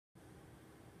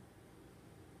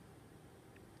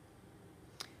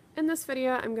In this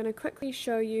video I'm going to quickly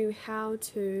show you how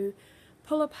to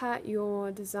pull apart your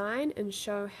design and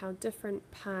show how different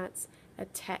parts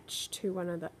attach to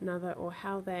one another or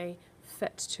how they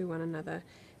fit to one another.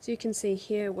 So you can see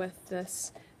here with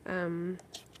this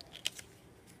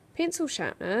pencil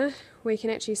sharpener we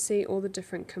can actually see all the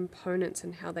different components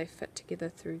and how they fit together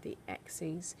through the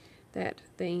axes that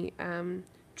the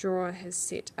drawer has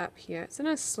set up here. It's in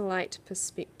a slight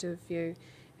perspective view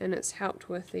and it's helped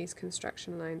with these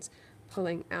construction lines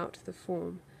pulling out the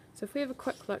form. So if we have a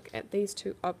quick look at these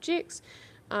two objects,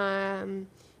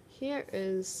 here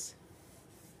is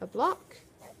a block,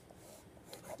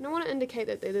 and I want to indicate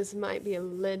that there might be a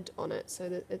lid on it so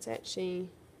that it's actually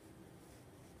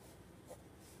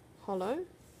hollow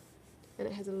and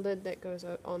it has a lid that goes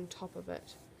on top of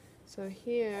it. So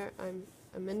here I'm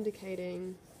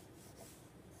indicating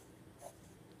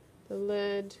the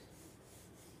lid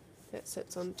that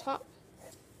sits on top,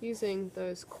 using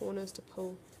those corners to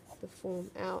pull the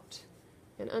form out,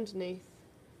 and underneath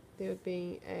there would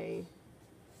be a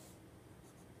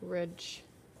ridge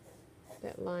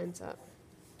that lines up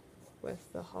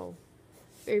with the hole.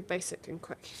 Very basic and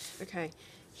quick. Okay,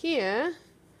 here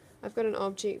I've got an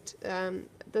object,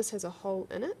 this has a hole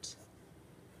in it,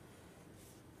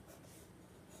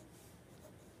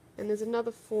 and there's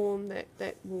another form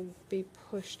that will be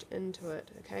pushed into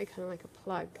it, okay, kind of like a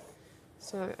plug.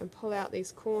 So I pull out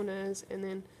these corners and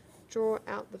then draw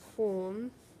out the form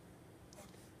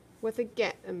with a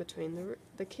gap in between.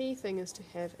 The key thing is to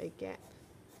have a gap.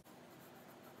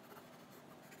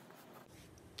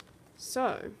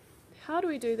 So how do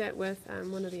we do that with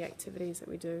one of the activities that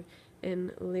we do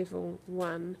in level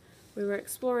 1? We were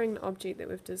exploring the object that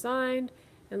we've designed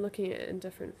and looking at it in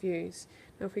different views.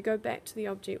 Now if we go back to the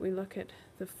object, we look at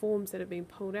the forms that have been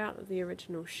pulled out of the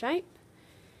original shape,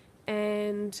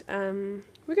 and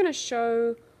we're going to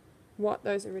show what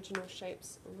those original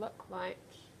shapes look like.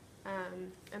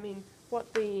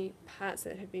 What the parts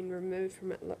that have been removed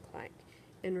from it look like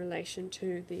in relation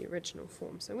to the original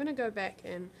form. So I'm going to go back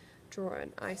and draw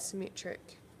an isometric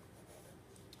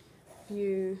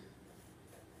view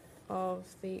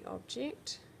of the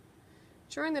object,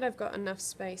 ensuring that I've got enough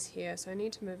space here, so I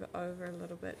need to move it over a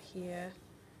little bit here,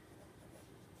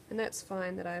 and that's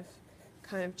fine that I've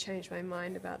kind of changed my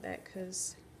mind about that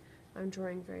because I'm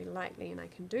drawing very lightly and I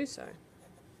can do so.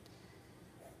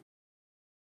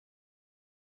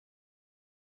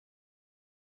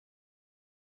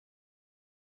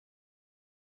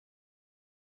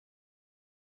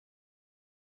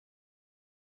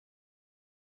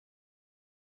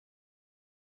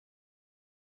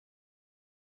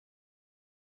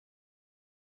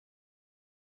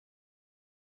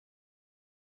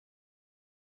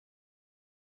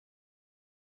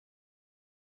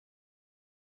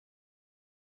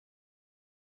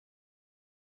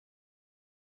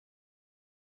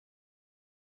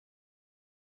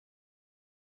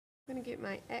 I'm going to get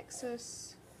my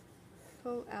axis,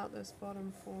 pull out this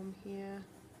bottom form here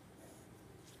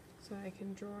so I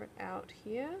can draw it out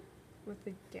here with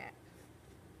the gap.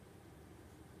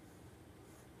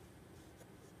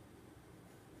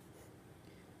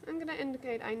 I'm going to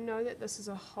indicate I know that this is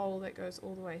a hole that goes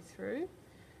all the way through,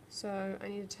 so I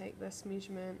need to take this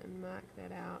measurement and mark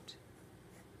that out.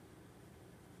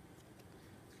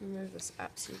 Move this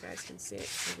up so you guys can see it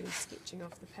because I've been sketching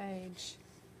off the page.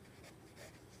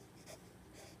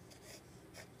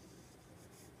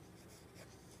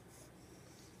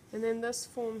 And then this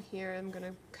form here, I'm going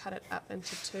to cut it up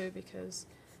into two because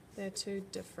they're two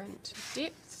different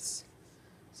depths.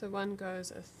 So one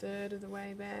goes a third of the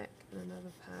way back and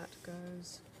another part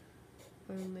goes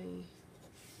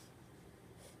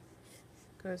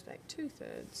back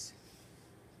 2/3.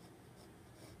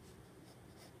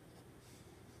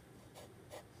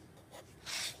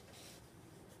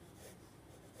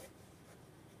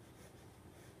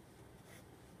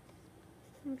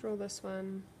 I'll draw this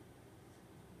one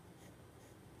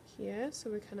here, so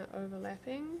we're kind of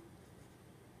overlapping,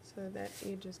 so that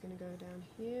edge is going to go down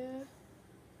here.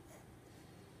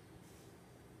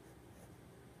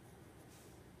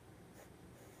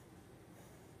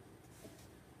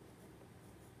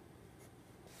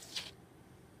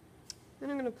 Then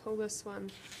I'm going to pull this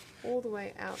one all the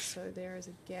way out so there is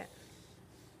a gap.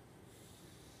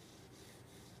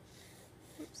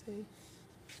 Oopsie.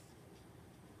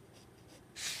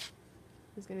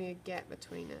 There's going to be a gap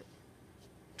between it.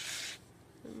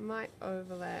 It might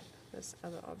overlap this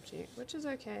other object, which is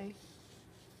okay.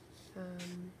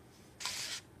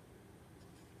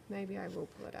 Maybe I will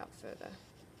pull it out further.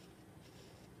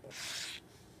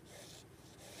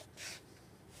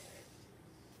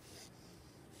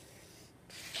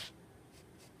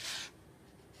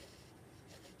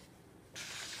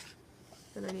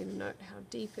 and I need to note how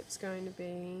deep it's going to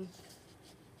be.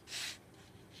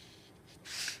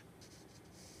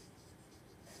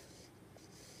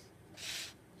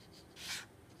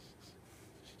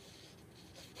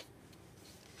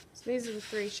 So these are the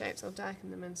three shapes. I'll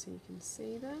darken them in so you can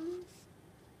see them.